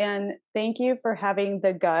beautiful. And thank you for having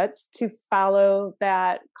the guts to follow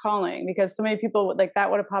that calling because so many people like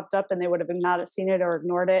that would have popped up and they would have not seen it or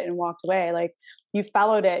ignored it and walked away. Like you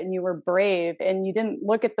followed it and you were brave and you didn't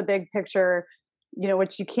look at the big picture,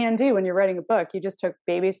 which you can do when you're writing a book. You just took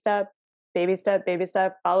baby step, baby step, baby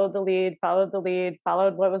step, followed the lead, followed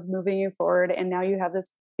what was moving you forward. And now you have this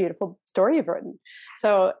beautiful story you've written.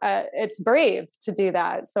 So it's brave to do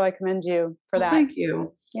that. So I commend you for Well, that. thank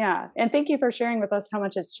you. Yeah, and thank you for sharing with us how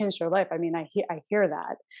much it's changed your life. I mean, I hear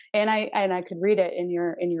that, and I could read it in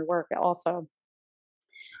your work also.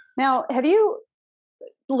 Now, have you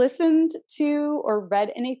listened to or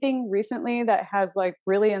read anything recently that has like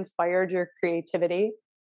really inspired your creativity?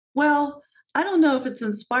 Well, I don't know if it's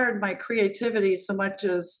inspired my creativity so much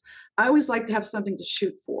as I always like to have something to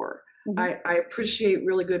shoot for. Hmm. I appreciate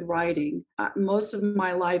really good writing. Most of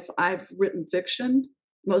my life, I've written fiction,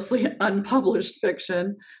 mostly unpublished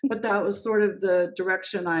fiction, but that was sort of the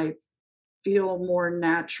direction I feel more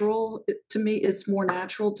natural. To me, it's more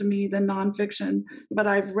natural to me than nonfiction. But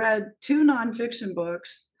I've read two nonfiction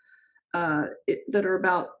books that are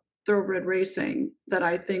about thoroughbred racing that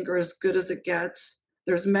I think are as good as it gets.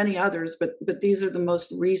 There's many others, but these are the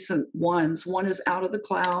most recent ones. One is Out of the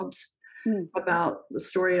Clouds, Mm. about the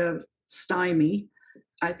story of Stymie.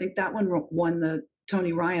 I think that one won the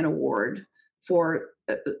Tony Ryan Award for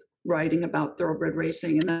writing about thoroughbred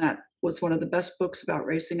racing, and that was one of the best books about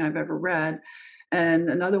racing I've ever read.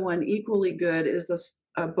 And another one equally good is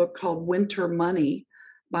a book called Winter Money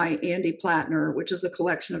by Andy Plattner, which is a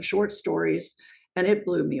collection of short stories, and it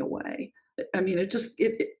blew me away. I mean,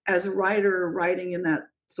 as a writer writing in that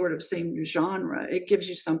sort of same genre, it gives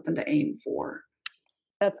you something to aim for.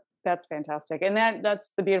 That's fantastic, and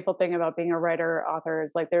that's the beautiful thing about being a writer author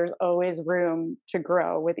is like there's always room to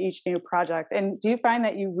grow with each new project. And do you find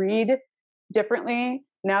that you read differently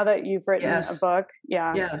now that you've written a Yes, book?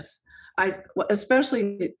 Yeah. yes.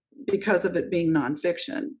 Especially because of it being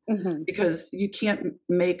nonfiction, Hmm. because you can't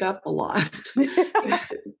make up a lot.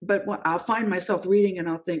 But I'll find myself reading and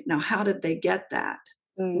I'll think, now, how did they get that?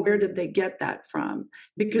 Mm. Where did they get that from?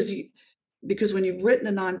 Because when you've written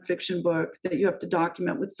a nonfiction book that you have to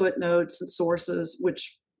document with footnotes and sources,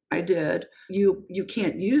 which I did, you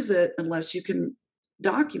can't use it unless you can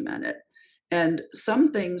document it. And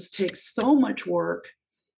some things take so much work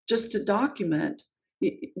just to document.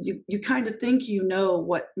 You kind of think you know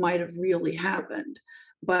what might have really happened,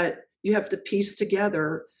 but you have to piece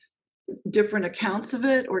together different accounts of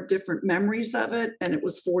it or different memories of it. And it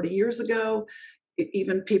was 40 years ago.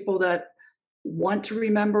 Even people that want to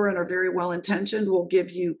remember and are very well intentioned will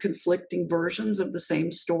give you conflicting versions of the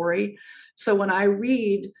same story. So when I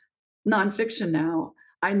read nonfiction now,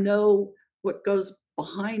 I know what goes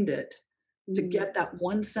behind it to Mm. get that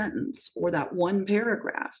one sentence or that one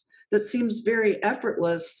paragraph that seems very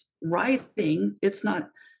effortless writing. It's not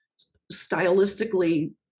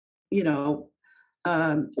stylistically, you know,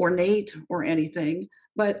 ornate or anything,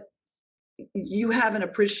 but you have an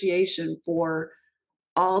appreciation for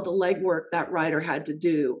all the legwork that writer had to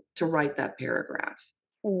do to write that paragraph.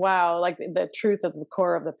 Wow, like the truth of the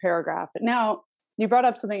core of the paragraph. Now, You brought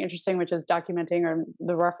up something interesting, which is documenting or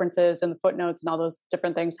the references and the footnotes and all those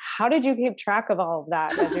different things. How did you keep track of all of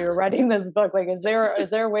that as you were writing this book? Like, is there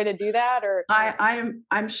a way to do that? Or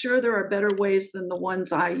I'm sure there are better ways than the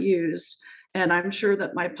ones I used, and I'm sure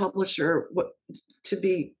that my publisher, to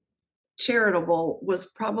be charitable, was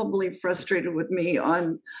probably frustrated with me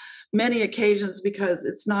on many occasions because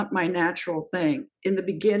it's not my natural thing. In the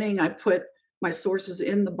beginning, I put my sources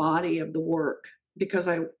in the body of the work because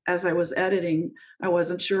as I was editing, I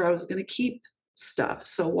wasn't sure I was going to keep stuff.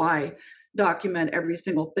 So why document every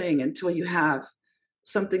single thing until you have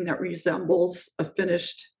something that resembles a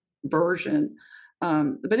finished version?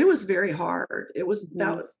 But it was very hard. That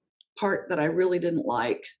was part that I really didn't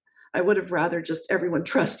like. I would have rather just everyone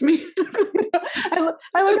trust me.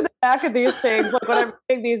 I look at the back of these things, like when I'm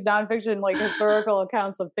reading these nonfiction, like historical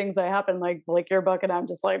accounts of things that happened, like your book, and I'm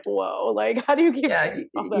just like, whoa, like how do you keep?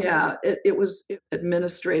 It was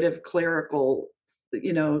administrative, clerical,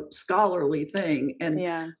 scholarly thing,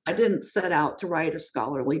 and I didn't set out to write a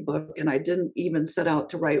scholarly book, and I didn't even set out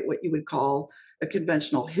to write what you would call a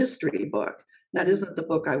conventional history book. That isn't the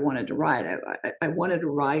book I wanted to write. I wanted to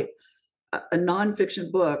write a nonfiction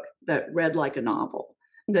book that read like a novel,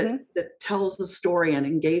 that tells the story and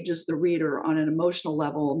engages the reader on an emotional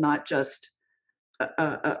level, not just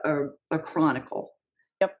a chronicle.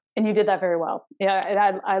 Yep, and you did that very well. Yeah,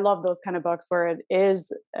 and I love those kind of books where it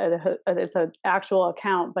is it's an actual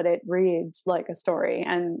account, but it reads like a story,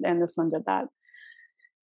 and this one did that.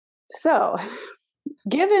 So,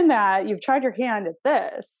 given that you've tried your hand at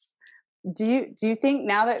this, do you think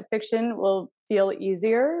now that fiction will feel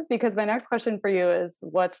easier? Because my next question for you is,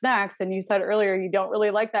 what's next? And you said earlier you don't really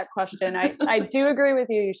like that question. I do agree with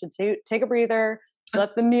you. You should take a breather,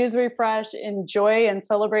 let the muse refresh, enjoy and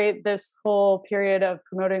celebrate this whole period of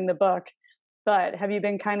promoting the book. But have you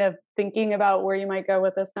been kind of thinking about where you might go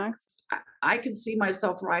with this next? I can see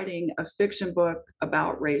myself writing a fiction book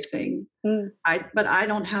about racing. But I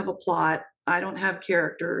don't have a plot. I don't have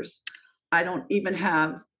characters. I don't even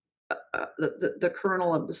have the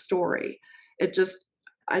kernel of the story.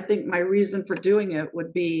 I think my reason for doing it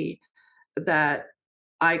would be that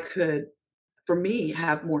I could, for me,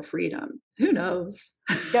 have more freedom. Who knows?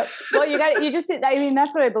 Yep. Well,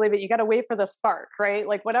 that's what I believe you got to wait for the spark, right?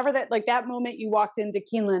 Like whatever that moment you walked into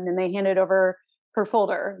Keeneland and they handed over her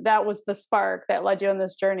folder, that was the spark that led you on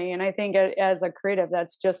this journey. And I think as a creative,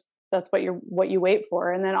 that's what you wait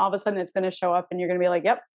for. And then all of a sudden it's going to show up and you're going to be like,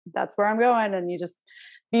 yep, that's where I'm going. And you just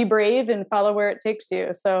be brave and follow where it takes you.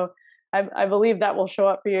 So I believe that will show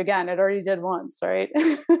up for you again. It already did once, right?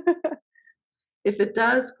 If it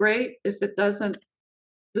does, great. If it doesn't,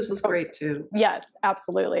 this is great too. Yes,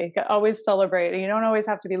 absolutely. Always celebrate. You don't always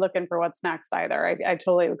have to be looking for what's next either. I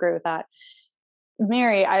totally agree with that.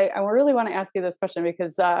 Mary, I really want to ask you this question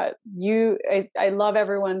because I love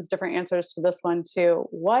everyone's different answers to this one too.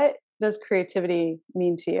 What does creativity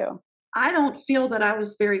mean to you? I don't feel that I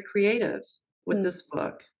was very creative with this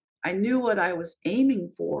book. I knew what I was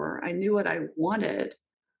aiming for. I knew what I wanted.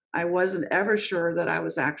 I wasn't ever sure that I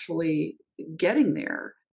was actually getting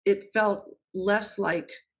there. It felt less like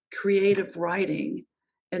creative writing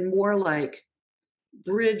and more like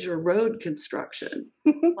bridge or road construction.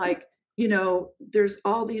 Like, there's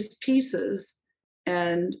all these pieces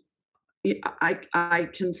and I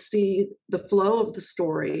can see the flow of the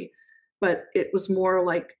story, but it was more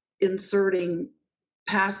like inserting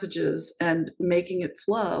passages and making it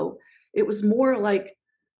flow. It was more like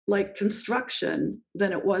construction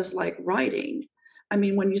than it was like writing. I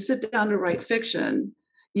mean, when you sit down to write fiction,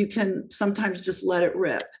 you can sometimes just let it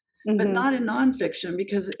rip, but not in nonfiction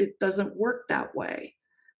because it doesn't work that way.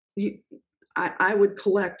 I would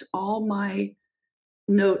collect all my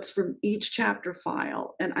notes from each chapter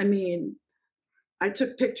file. And I mean, I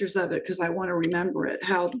took pictures of it because I want to remember it,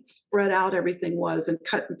 how spread out everything was and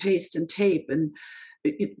cut and paste and tape and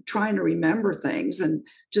trying to remember things and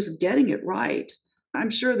just getting it right. I'm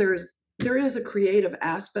sure there is a creative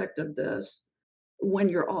aspect of this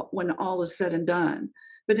when all is said and done.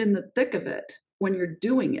 But in the thick of it, when you're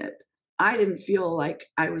doing it, I didn't feel like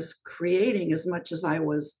I was creating as much as I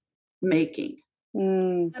was making.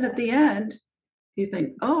 And at the end, you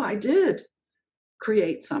think, oh, I did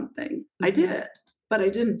create something. I did, but I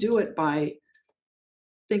didn't do it by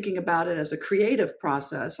thinking about it as a creative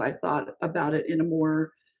process. I thought about it in a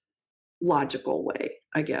more logical way,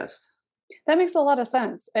 I guess. That makes a lot of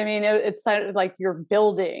sense. I mean, it's like you're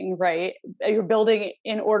building, right? You're building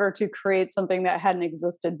in order to create something that hadn't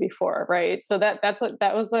existed before, right? So that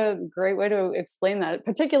was a great way to explain that,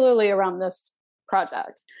 particularly around this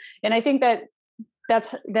project. And I think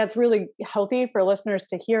that's really healthy for listeners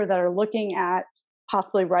to hear that are looking at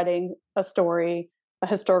possibly writing a story, a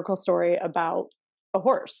historical story about a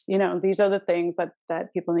horse. These are the things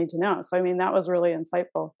that people need to know. So, I mean, that was really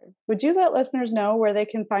insightful. Would you let listeners know where they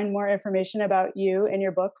can find more information about you and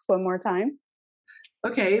your books one more time?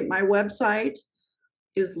 Okay, my website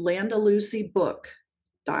is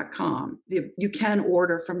landalucybook.com. You can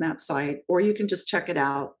order from that site, or you can just check it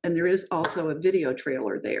out. And there is also a video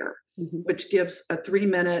trailer there, which gives a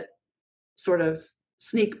 3-minute sort of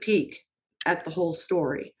sneak peek at the whole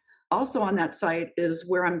story. Also on that site is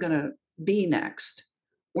where I'm going to be next,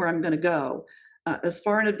 where I'm going to go, as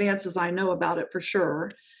far in advance as I know about it for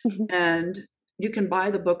sure. And you can buy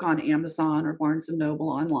the book on Amazon or Barnes & Noble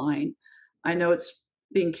online. I know it's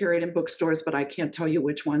being carried in bookstores, but I can't tell you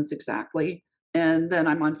which ones exactly. And then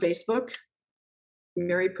I'm on Facebook,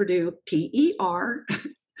 Mary Purdue, PER.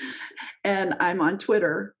 And I'm on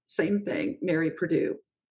Twitter, same thing, Mary Purdue.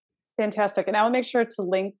 Fantastic. And I'll make sure to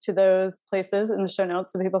link to those places in the show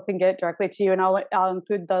notes so people can get directly to you. And I'll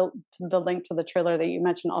include the link to the trailer that you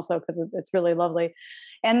mentioned also, because it's really lovely.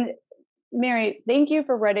 And Mary, thank you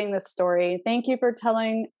for writing this story. Thank you for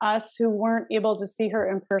telling us who weren't able to see her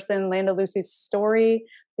in person, Landa Lucy's story.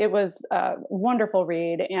 It was a wonderful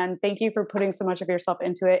read. And thank you for putting so much of yourself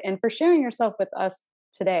into it and for sharing yourself with us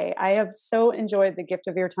today. I have so enjoyed the gift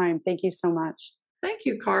of your time. Thank you so much. Thank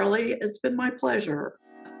you, Carly. It's been my pleasure.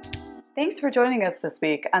 Thanks for joining us this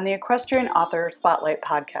week on the Equestrian Author Spotlight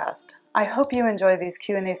podcast. I hope you enjoy these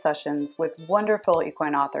Q&A sessions with wonderful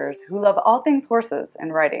equine authors who love all things horses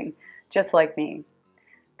and riding, just like me.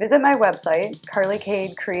 Visit my website,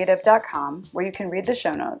 carlycadecreative.com, where you can read the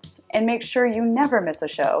show notes, and make sure you never miss a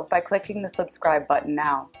show by clicking the subscribe button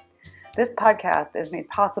now. This podcast is made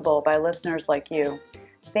possible by listeners like you.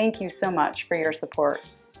 Thank you so much for your support.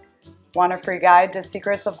 Want a free guide to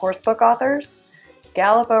secrets of horsebook authors?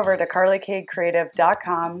 Gallop over to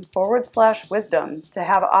carlycadecreative.com/wisdom to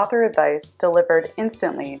have author advice delivered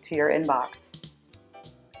instantly to your inbox.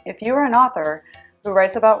 If you are an author who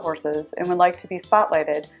writes about horses and would like to be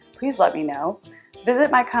spotlighted, please let me know.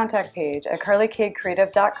 Visit my contact page at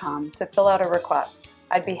carlycadecreative.com to fill out a request.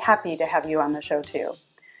 I'd be happy to have you on the show too.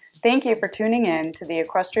 Thank you for tuning in to the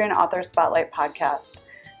Equestrian Author Spotlight podcast.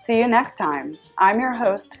 See you next time. I'm your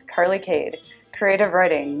host, Carly Cade. Creative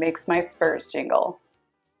writing makes my spurs jingle.